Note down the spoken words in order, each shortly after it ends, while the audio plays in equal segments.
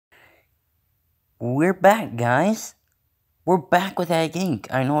We're back, guys. We're back with Egg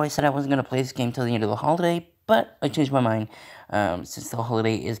Inc. I know I said I wasn't going to play this game till the end of the holiday, but I changed my mind. Since the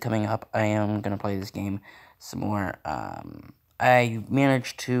holiday is coming up, I am going to play this game some more. I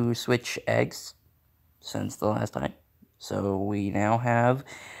managed to switch eggs since the last time, so we now have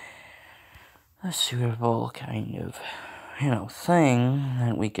a suitable kind of, thing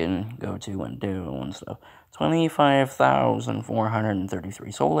that we can go to and do and stuff.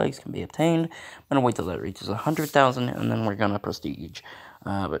 25,433 soul eggs can be obtained. I'm gonna wait till that reaches 100,000, and then we're gonna prestige.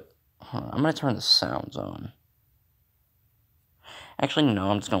 But I'm gonna turn the sounds on. Actually,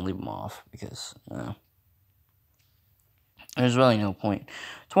 no, I'm just gonna leave them off because there's really no point.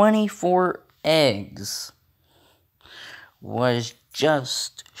 24 eggs was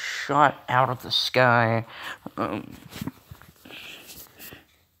just shot out of the sky.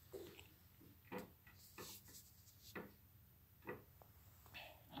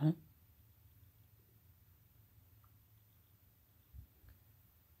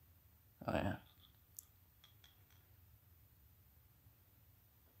 Oh, yeah.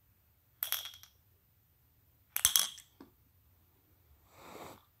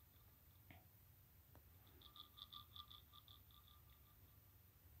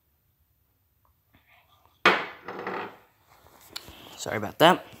 Sorry about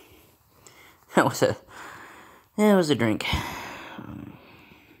that. It was a drink.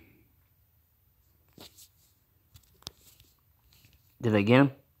 Did I get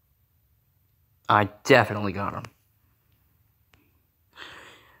him? I definitely got him.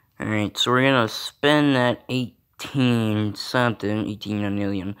 Alright, so we're gonna spend that 18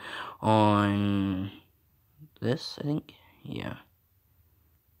 million on this, I think? Yeah.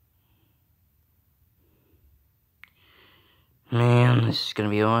 Man, this is gonna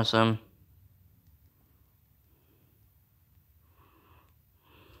be awesome.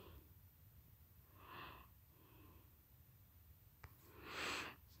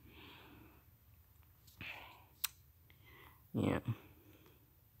 Yeah.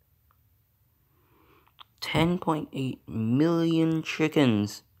 10.8 million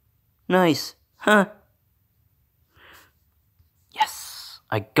chickens. Nice, huh? Yes,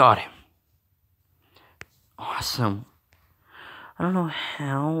 I got him. Awesome. I don't know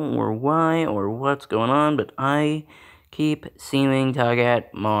how or why or what's going on, but I keep seeming to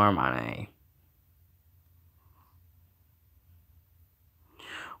get more money.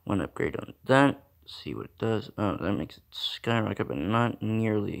 One upgrade on that. See what it does. Oh, that makes it skyrocket, but not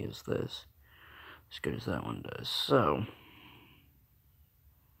nearly as this. As good as that one does. So.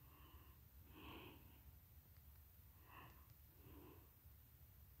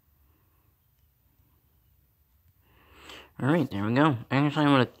 Alright, there we go. Actually,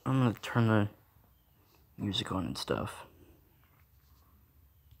 I'm gonna turn the music on and stuff.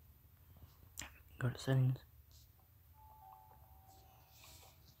 Go to settings.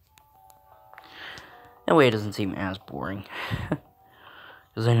 That way it doesn't seem as boring.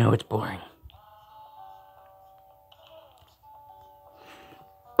 Because I know it's boring.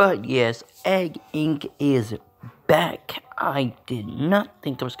 But yes, Egg Inc. is back. I did not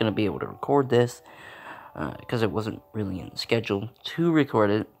think I was going to be able to record this. Because it wasn't really in the schedule to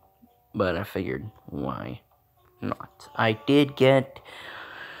record it. But I figured, why not? I did get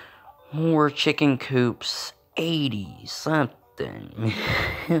more chicken coops. 80 something.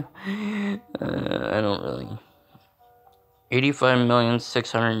 I don't really.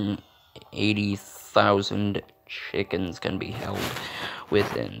 85,680,000 chickens can be held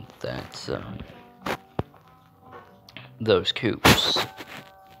within that, those coops.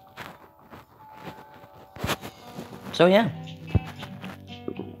 So yeah.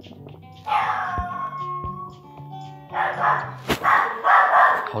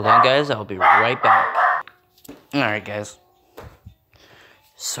 Hold on, guys, I'll be right back. Alright, guys.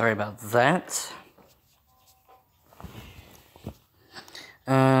 Sorry about that.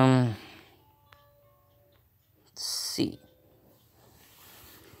 Let's see.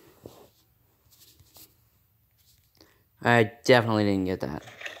 I definitely didn't get that.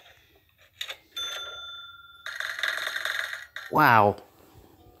 Wow.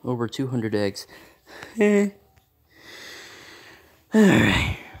 Over 200 eggs. Alright.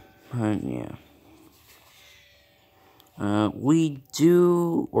 Yeah. We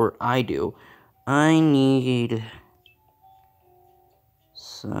do, or I do. I need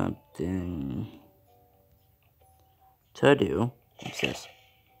something to do. What's this?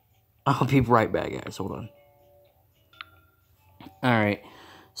 I'll be right back, guys. Hold on. Alright.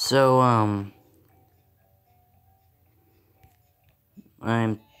 So,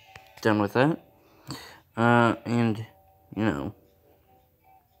 I'm done with that. And,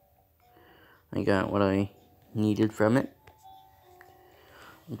 I got what I needed from it.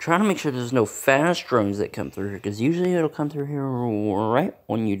 I'm trying to make sure there's no fast drones that come through here, because usually it'll come through here right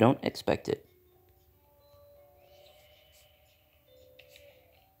when you don't expect it.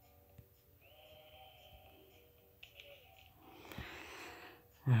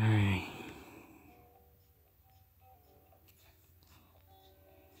 Alright.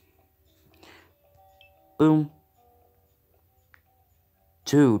 Boom.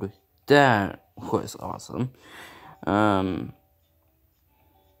 Dude, that was awesome.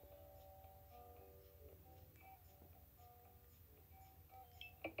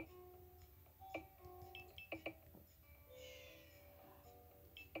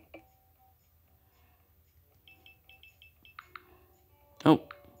 Oh,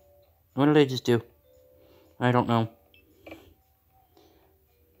 what did I just do? I don't know.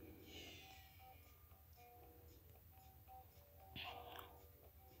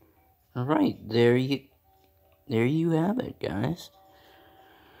 Alright, there you have it, guys.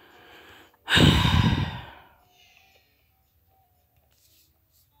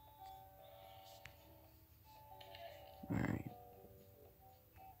 Alright.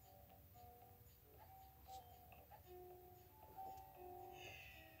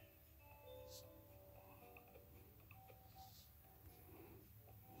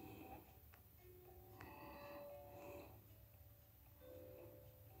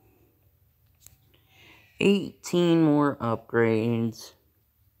 $18 more upgrades.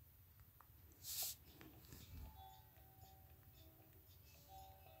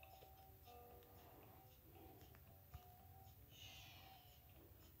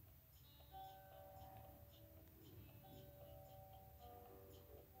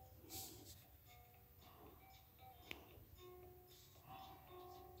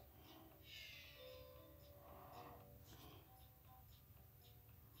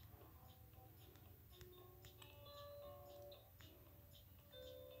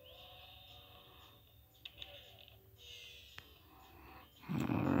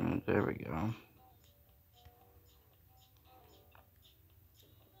 Alright, there we go.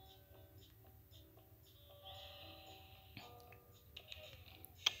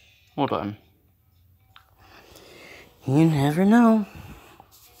 Hold on. You never know.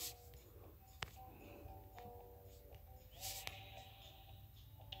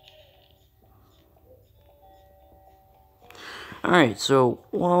 Alright, so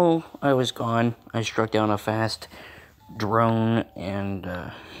while I was gone, I struck down a fast drone, and,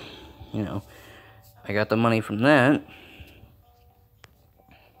 you know, I got the money from that.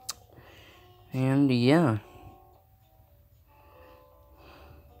 And, yeah.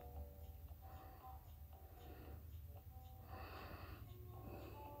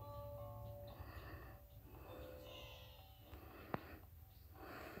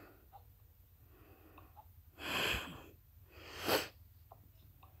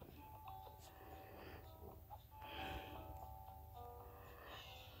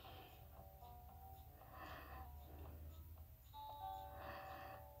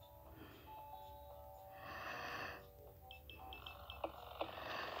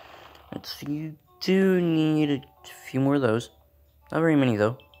 Let's see, you do need a few more of those. Not very many,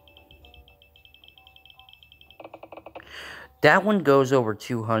 though. That one goes over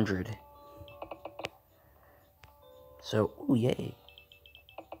 200. So, ooh, yay.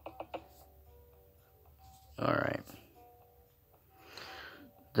 Alright.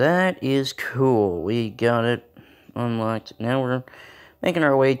 That is cool. We got it unlocked. Now we're making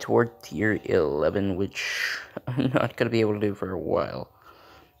our way toward tier 11, which I'm not going to be able to do for a while.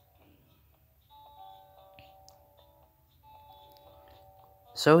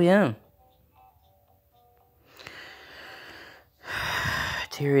 So, yeah.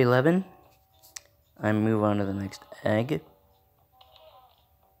 Tier 11. I move on to the next egg.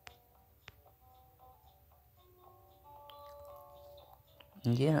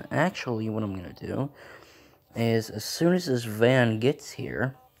 Yeah, actually, what I'm going to do is, as soon as this van gets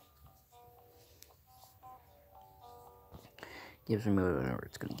here, gives me whatever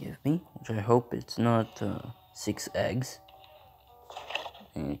it's going to give me, which I hope it's not 6 eggs.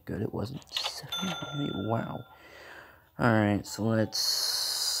 And good, it wasn't 7. Wow. Alright, so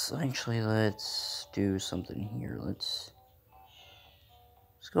let's do something here. Let's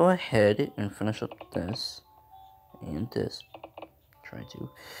go ahead and finish up this and this. Try to.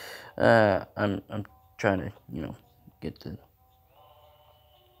 I'm trying to, you know, get the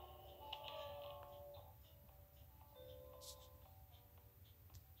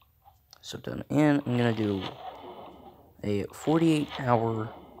stuff done. And I'm gonna do a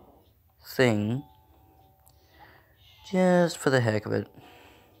 48-hour thing just for the heck of it.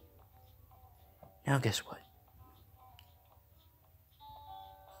 Now guess what?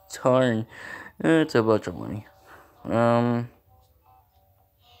 Darn. It's a bunch of money. I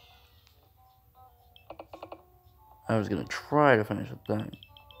was gonna try to finish up that.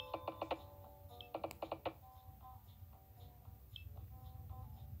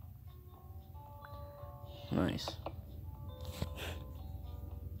 Nice.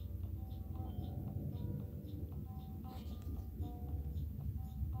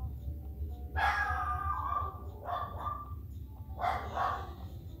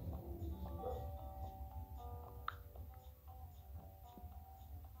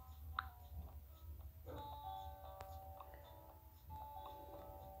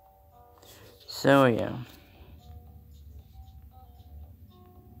 So yeah.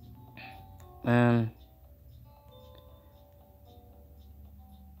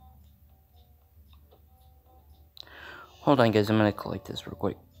 Hold on guys, I'm gonna collect this real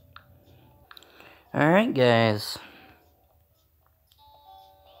quick. Alright guys.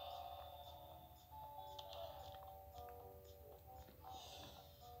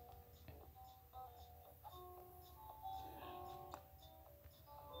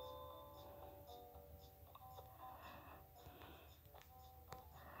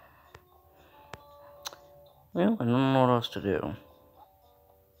 Well, I don't know what else to do.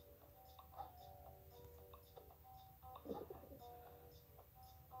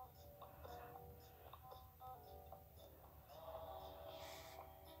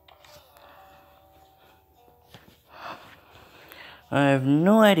 I have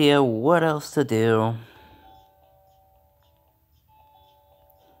no idea what else to do.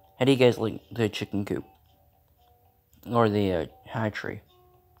 How do you guys like the chicken coop? Or the hatchery?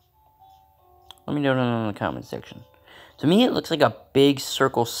 Let me know down in the comment section. To me, it looks like a big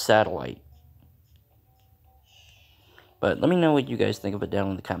circle satellite. But let me know what you guys think of it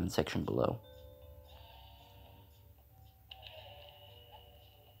down in the comment section below.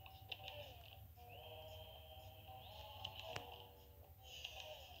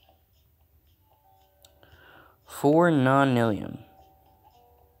 Four nonillion.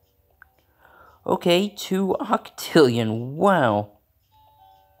 Okay, 2 octillion. Wow.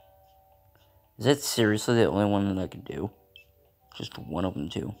 Is that seriously the only one that I can do? Just one of them,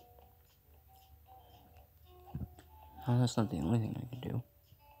 too. Oh, that's not the only thing I can do.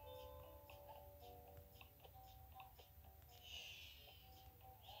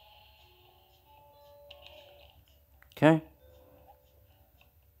 Okay.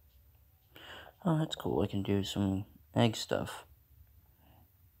 Oh, that's cool. I can do some egg stuff.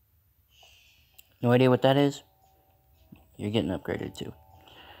 No idea what that is? You're getting upgraded too.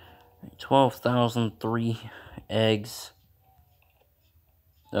 12,003 eggs.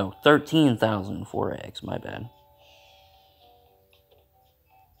 Oh, 13,004 eggs. My bad.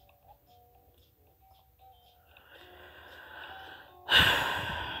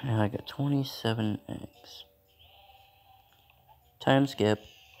 Now I got 27 eggs. Time skip.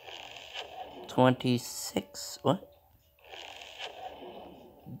 26. What?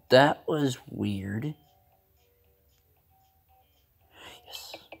 That was weird.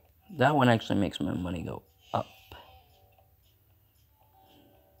 Yes. That one actually makes my money go up.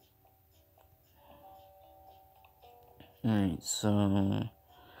 Alright, so... Let's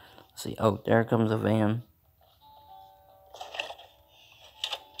see. Oh, there comes a van.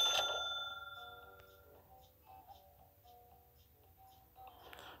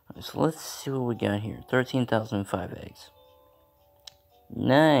 So let's see what we got here. 13,005 eggs.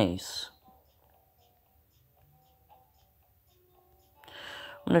 Nice.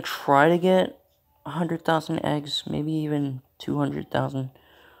 I'm gonna try to get 100,000 eggs, maybe even 200,000,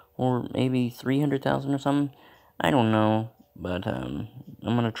 or maybe 300,000 or something. I don't know, but I'm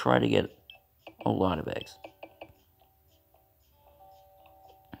gonna try to get a lot of eggs.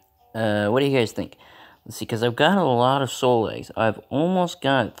 What do you guys think? Let's see, because I've got a lot of soul eggs. I've almost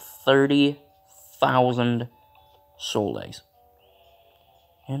got 30,000 soul eggs.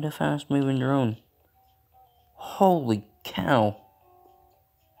 And a fast-moving drone. Holy cow.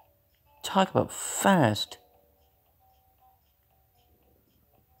 Talk about fast.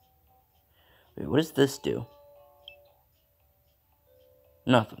 Wait, what does this do?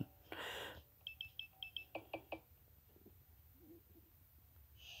 Nothing.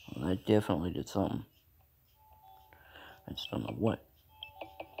 Well, that definitely did something. I just don't know what.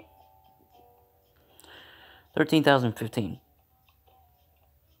 13,015.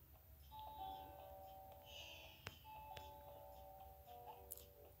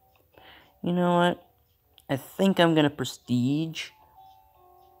 You know what? I think I'm gonna prestige.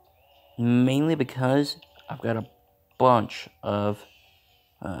 Mainly because I've got a bunch of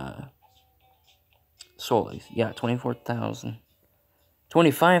Soul Life. Yeah, 24,000.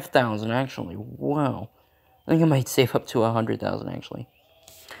 25,000, actually. Wow. I think I might save up to 100,000, actually.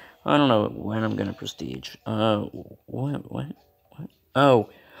 I don't know when I'm gonna prestige. What? Oh.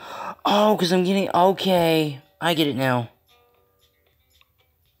 Oh, because I'm getting... Okay. I get it now.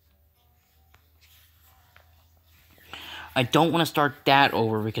 I don't want to start that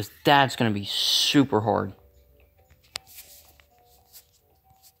over because that's gonna be super hard.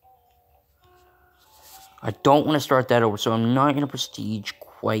 I don't want to start that over, so I'm not gonna prestige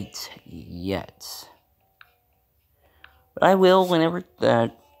quite yet. But I will whenever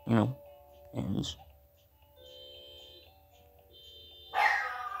that, you know, ends.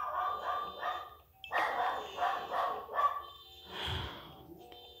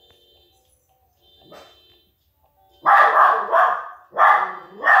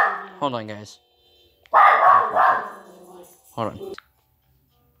 Hold on, guys. Hold on.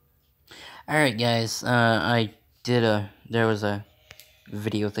 Alright, guys. There was a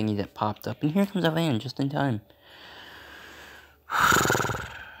video thingy that popped up, and here comes a van just in time.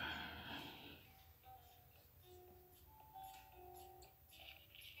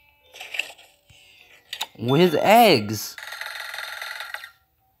 With eggs!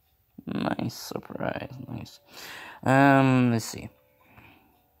 Nice surprise, nice. Let's see.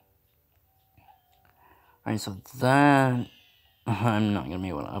 Alright, so that... I'm not gonna be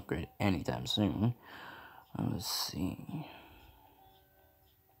able to upgrade anytime soon. Let's see.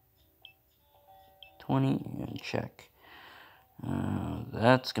 20, and check.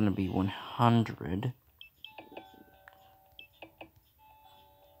 That's gonna be 100.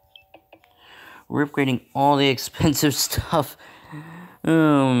 We're upgrading all the expensive stuff.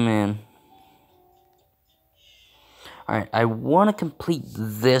 Oh, man. Alright, I want to complete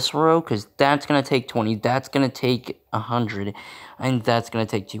this row, because that's going to take 20, that's going to take 100, and that's going to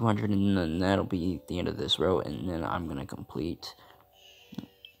take 200, and then that'll be the end of this row, and then I'm going to complete...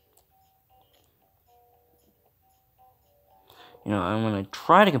 You know, I'm going to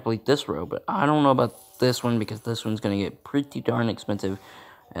try to complete this row, but I don't know about this one, because this one's going to get pretty darn expensive,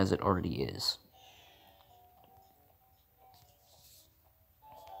 as it already is.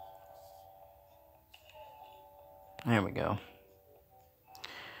 There we go.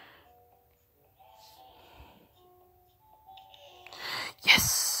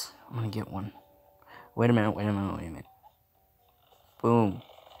 Yes! I'm gonna get one. Wait a minute. Boom.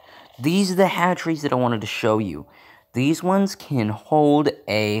 These are the hatcheries that I wanted to show you. These ones can hold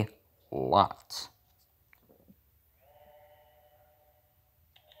a lot.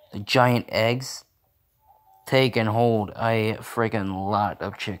 The giant eggs, they can hold a freaking lot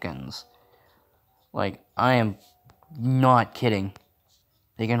of chickens. Like, I am not kidding.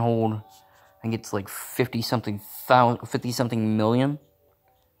 They can hold, I think it's like 50-something million.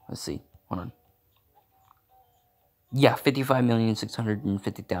 Let's see, hold on. Yeah,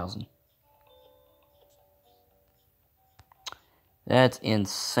 55,650,000. That's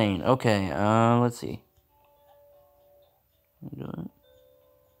insane. Okay, let's see. What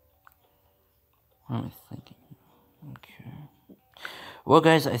am I thinking? Okay. Well,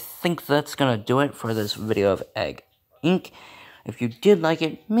 guys, I think that's gonna do it for this video of Egg Inc. If you did like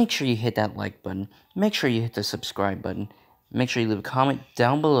it, make sure you hit that like button. Make sure you hit the subscribe button. Make sure you leave a comment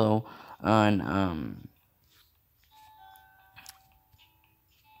down below on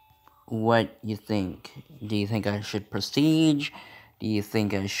what you think. Do you think I should prestige? Do you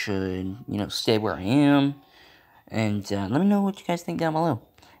think I should, you know, stay where I am? And let me know what you guys think down below.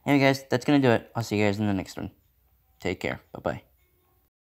 Anyway, guys, that's gonna do it. I'll see you guys in the next one. Take care. Bye-bye.